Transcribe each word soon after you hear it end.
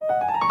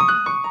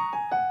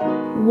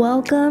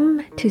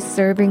Welcome to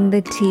Serving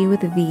the Tea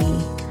with V.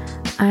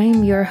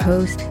 I'm your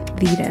host,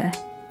 Vita,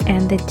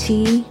 and the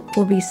tea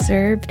will be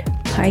served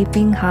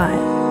piping hot.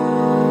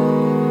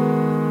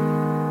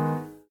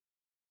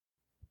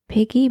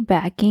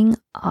 Piggybacking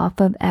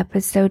off of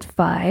episode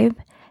 5,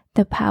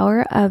 The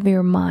Power of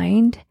Your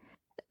Mind,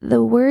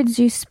 the words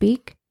you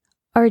speak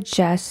are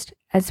just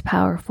as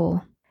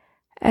powerful.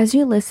 As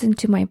you listen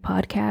to my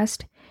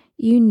podcast,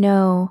 you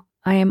know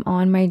I am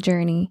on my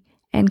journey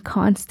and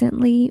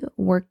constantly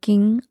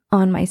working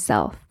on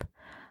myself.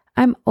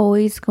 I'm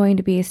always going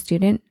to be a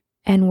student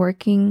and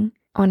working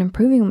on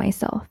improving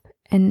myself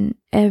in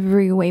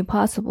every way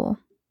possible.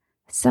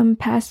 Some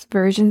past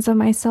versions of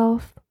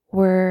myself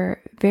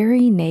were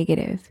very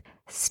negative,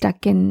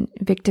 stuck in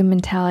victim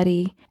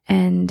mentality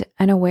and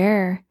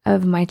unaware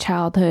of my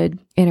childhood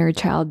inner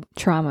child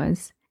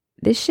traumas.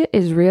 This shit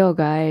is real,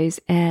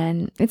 guys,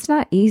 and it's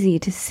not easy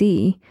to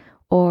see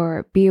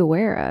or be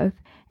aware of,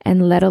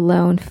 and let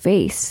alone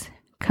face,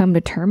 come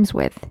to terms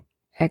with,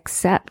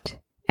 accept,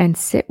 and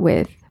sit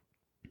with.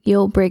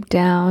 You'll break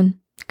down,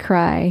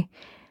 cry,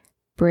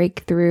 break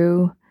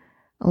through,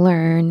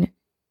 learn,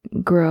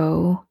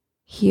 grow,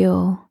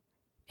 heal,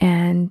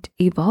 and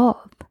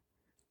evolve.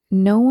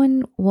 No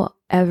one will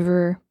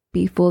ever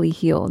be fully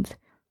healed,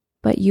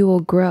 but you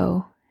will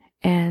grow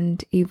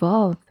and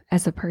evolve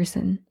as a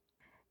person.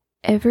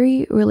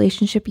 Every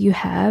relationship you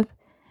have,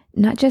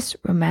 not just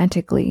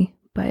romantically,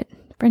 but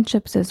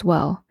friendships as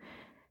well,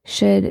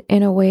 should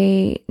in a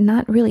way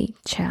not really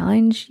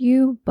challenge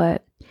you,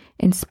 but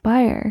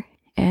inspire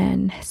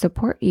and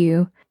support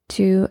you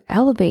to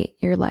elevate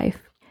your life.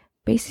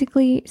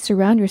 Basically,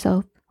 surround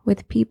yourself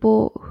with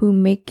people who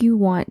make you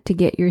want to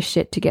get your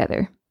shit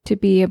together, to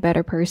be a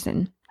better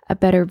person, a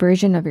better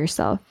version of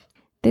yourself.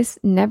 This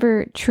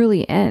never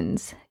truly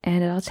ends,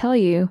 and I'll tell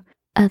you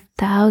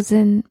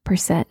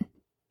 1,000%.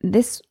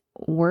 This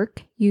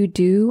work you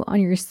do on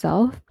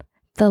yourself,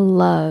 the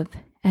love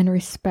and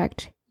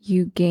respect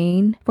you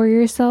gain for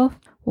yourself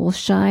will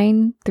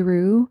shine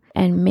through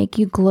and make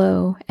you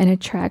glow and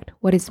attract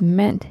what is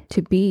meant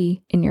to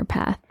be in your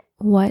path,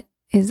 what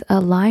is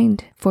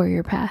aligned for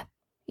your path.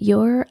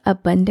 Your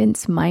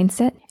abundance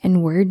mindset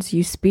and words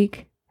you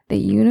speak, the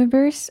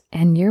universe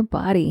and your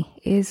body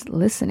is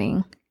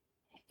listening.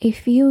 A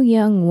few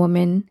young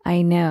women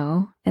I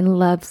know and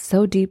love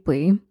so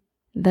deeply,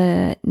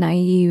 the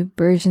naive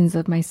versions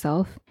of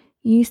myself,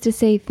 used to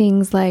say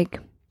things like,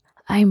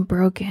 I'm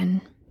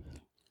broken,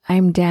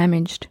 I'm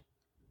damaged,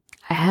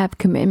 I have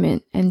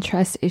commitment and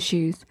trust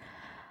issues,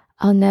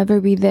 I'll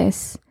never be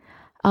this,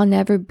 I'll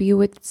never be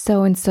with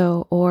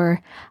so-and-so,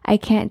 or I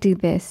can't do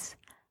this,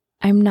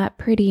 I'm not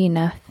pretty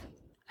enough,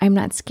 I'm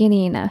not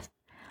skinny enough,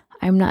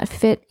 I'm not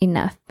fit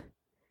enough,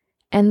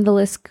 and the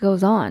list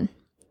goes on.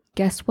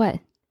 Guess what?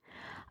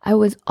 I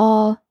was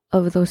all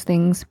of those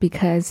things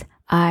because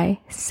I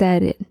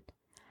said it.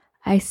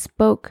 I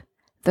spoke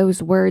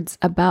those words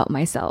about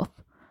myself,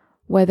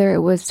 whether it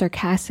was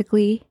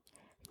sarcastically,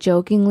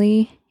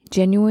 jokingly,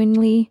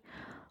 genuinely,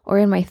 or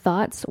in my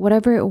thoughts,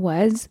 whatever it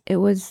was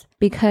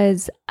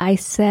because I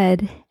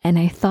said and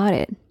I thought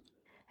it.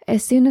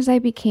 As soon as I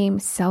became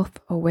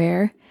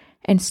self-aware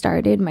and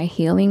started my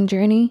healing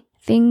journey,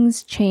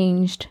 things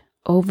changed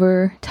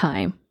over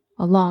time,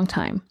 a long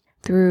time,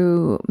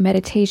 through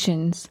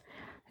meditations,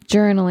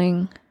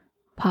 journaling,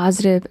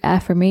 positive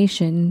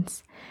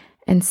affirmations,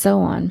 and so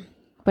on.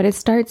 But it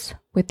starts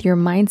with your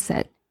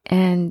mindset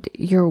and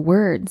your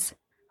words.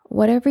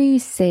 Whatever you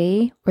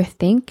say or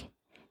think,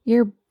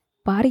 your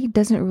body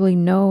doesn't really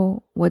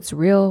know what's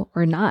real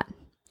or not,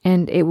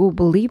 and it will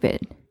believe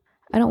it.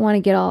 I don't want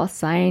to get all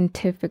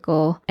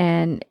scientifical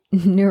and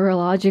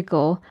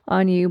neurological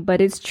on you,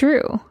 but it's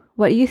true.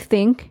 What you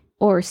think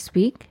or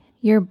speak,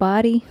 your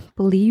body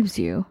believes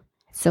you.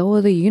 So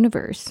will the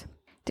universe.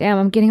 Damn,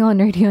 I'm getting all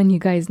nerdy on you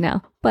guys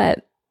now.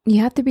 But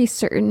you have to be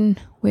certain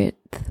with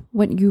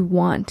what you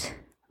want,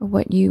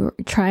 what you're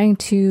trying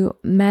to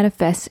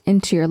manifest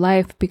into your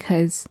life,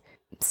 because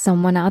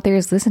someone out there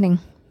is listening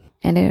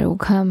and it will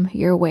come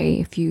your way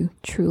if you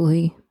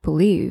truly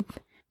believe.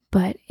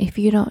 But if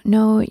you don't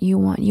know what you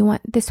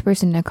want this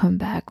person to come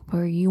back,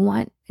 or you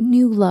want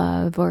new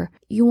love, or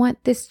you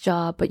want this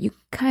job, but you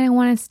kind of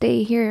want to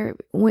stay here.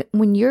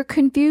 When you're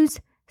confused,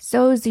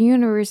 so is the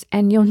universe,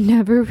 and you'll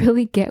never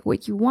really get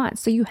what you want.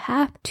 So you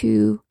have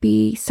to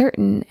be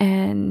certain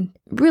and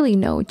really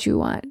know what you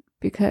want,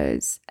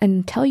 because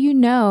until you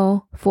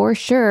know for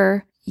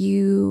sure,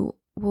 you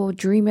will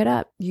dream it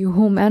up. You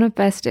will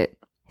manifest it.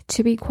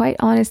 To be quite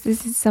honest,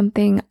 this is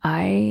something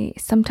I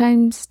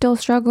sometimes still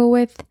struggle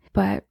with,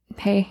 but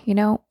hey,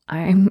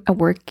 I'm a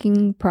work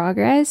in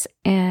progress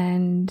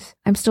and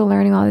I'm still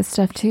learning all this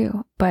stuff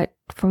too. But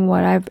from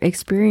what I've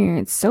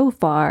experienced so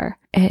far,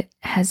 it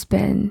has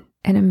been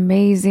an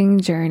amazing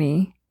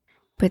journey.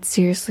 But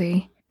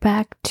seriously,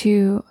 back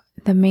to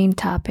the main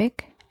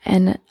topic,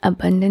 an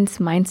abundance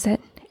mindset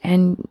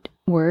and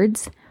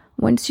words.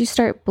 Once you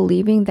start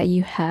believing that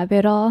you have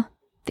it all,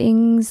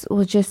 things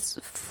will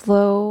just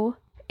flow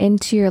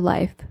into your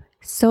life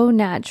so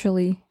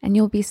naturally, and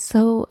you'll be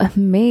so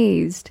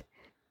amazed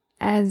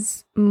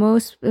As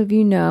most of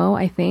you know,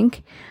 I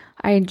think,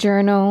 I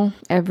journal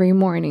every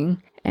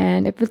morning.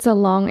 And if it's a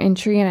long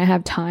entry and I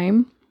have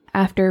time,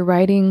 after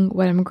writing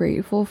what I'm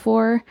grateful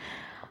for,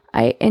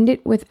 I end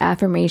it with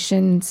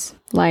affirmations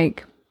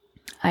like,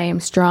 I am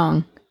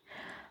strong,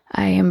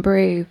 I am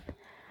brave,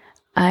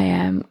 I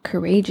am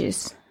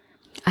courageous,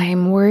 I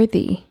am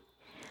worthy,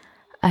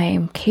 I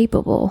am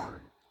capable,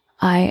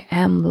 I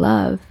am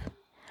love,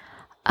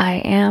 I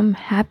am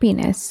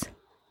happiness,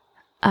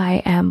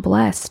 I am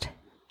blessed,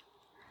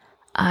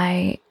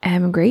 I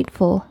am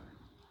grateful,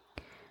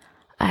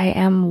 I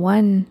am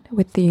one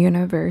with the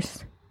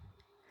universe,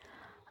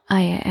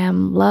 I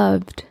am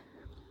loved,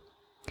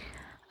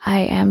 I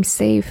am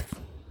safe,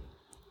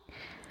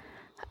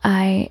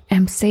 I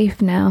am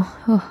safe now.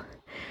 Oh,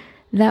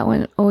 that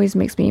one always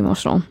makes me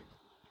emotional.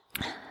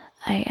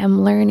 I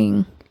am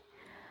learning,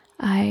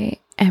 I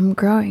am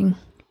growing,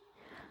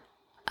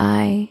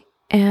 I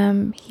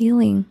am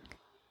healing.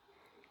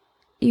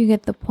 You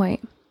get the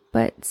point.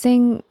 But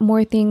saying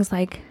more things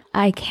like,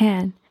 I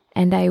can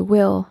and I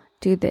will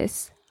do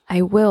this.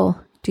 I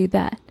will do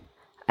that.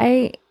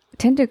 I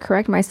tend to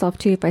correct myself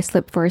too if I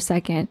slip for a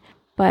second.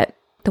 But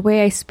the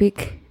way I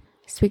speak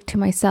to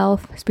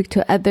myself, speak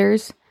to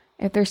others,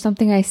 if there's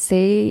something I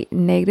say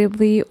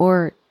negatively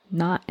or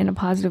not in a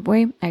positive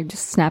way, I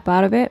just snap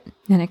out of it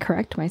and I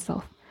correct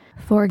myself.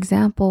 For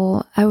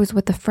example, I was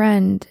with a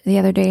friend the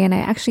other day and I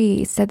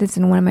actually said this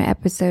in one of my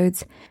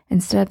episodes.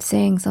 Instead of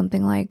saying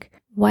something like,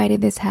 why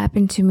did this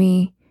happen to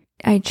me?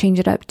 I change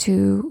it up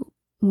to,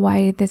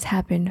 why did this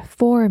happen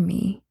for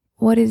me?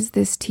 What is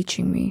this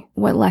teaching me?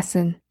 What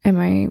lesson am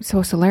I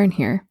supposed to learn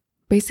here?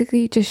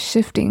 Basically just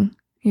shifting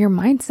your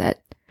mindset.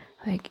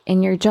 Like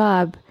in your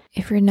job,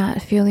 if you're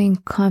not feeling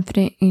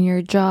confident in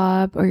your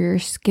job or your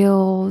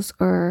skills,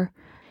 or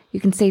you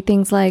can say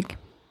things like,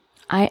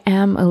 I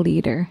am a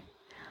leader.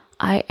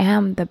 I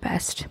am the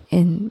best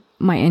in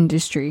my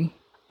industry.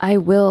 I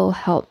will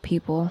help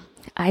people.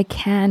 I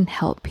can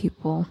help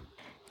people.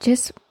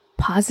 Just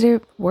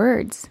positive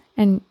words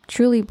and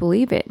truly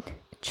believe it.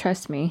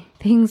 Trust me,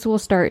 things will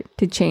start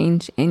to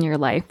change in your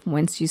life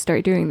once you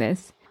start doing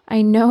this.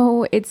 I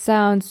know it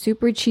sounds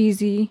super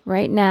cheesy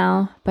right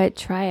now, but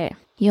try it.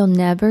 You'll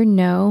never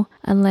know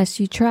unless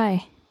you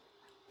try.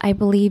 I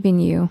believe in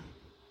you,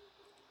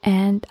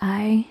 and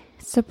I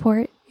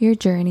support your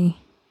journey.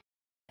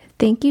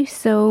 Thank you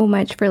so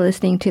much for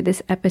listening to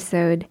this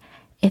episode.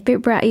 If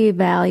it brought you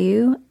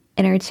value,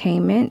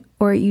 entertainment,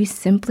 or you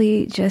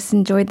simply just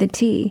enjoyed the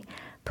tea,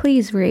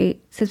 please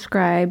rate,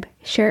 subscribe,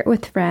 share it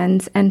with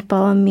friends, and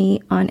follow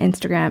me on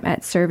Instagram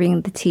at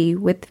Serving the Tea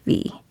with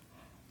V.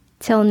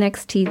 Till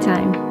next tea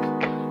time.